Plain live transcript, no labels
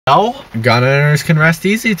Well, gun owners can rest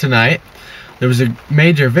easy tonight. There was a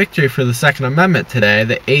major victory for the Second Amendment today.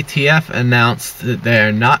 The ATF announced that they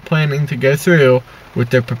are not planning to go through with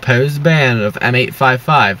their proposed ban of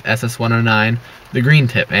m855, ss109, the green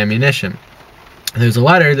tip ammunition. There's a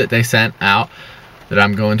letter that they sent out that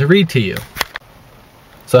I'm going to read to you.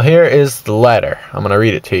 So here is the letter. I'm going to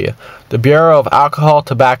read it to you. The Bureau of Alcohol,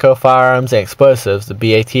 Tobacco, Firearms, and Explosives, the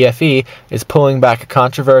BATF, is pulling back a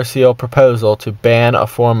controversial proposal to ban a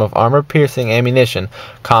form of armor-piercing ammunition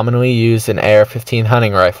commonly used in AR-15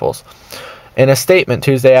 hunting rifles. In a statement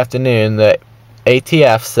Tuesday afternoon, the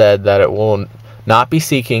ATF said that it will not be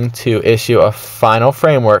seeking to issue a final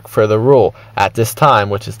framework for the rule at this time,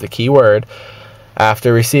 which is the key word,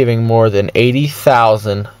 after receiving more than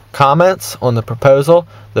 80,000 comments on the proposal.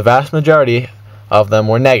 The vast majority of them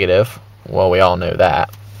were negative. Well, we all know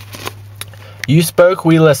that. You spoke,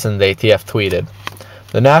 we listened, ATF tweeted.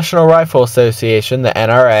 The National Rifle Association, the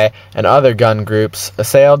NRA, and other gun groups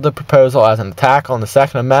assailed the proposal as an attack on the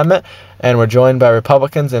Second Amendment and were joined by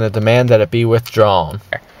Republicans in a demand that it be withdrawn.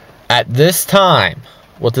 At this time,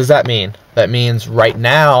 what does that mean? That means right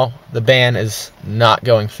now the ban is not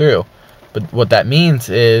going through. But what that means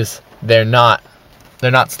is they're not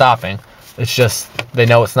stopping. It's just they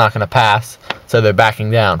know it's not going to pass, so they're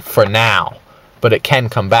backing down for now. But it can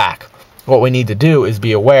come back. What we need to do is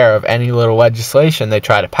be aware of any little legislation they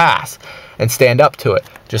try to pass and stand up to it,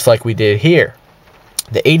 just like we did here.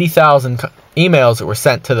 The 80,000 emails that were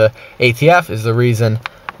sent to the ATF is the reason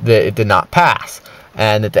that it did not pass,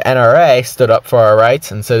 and that the NRA stood up for our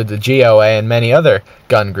rights, and so did the GOA and many other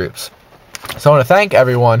gun groups. So I want to thank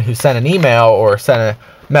everyone who sent an email or sent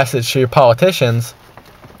a message to your politicians.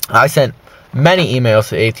 I sent many emails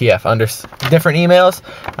to ATF under different emails.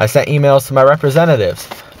 I sent emails to my representatives.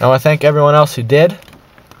 And I want to thank everyone else who did,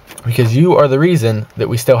 because you are the reason that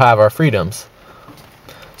we still have our freedoms.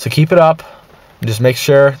 So keep it up, and just make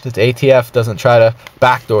sure that the ATF doesn't try to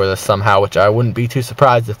backdoor this somehow, which I wouldn't be too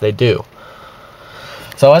surprised if they do.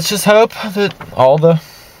 So let's just hope that all the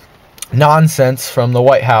nonsense from the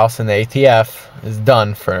White House and the ATF is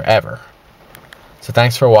done forever. So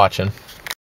thanks for watching.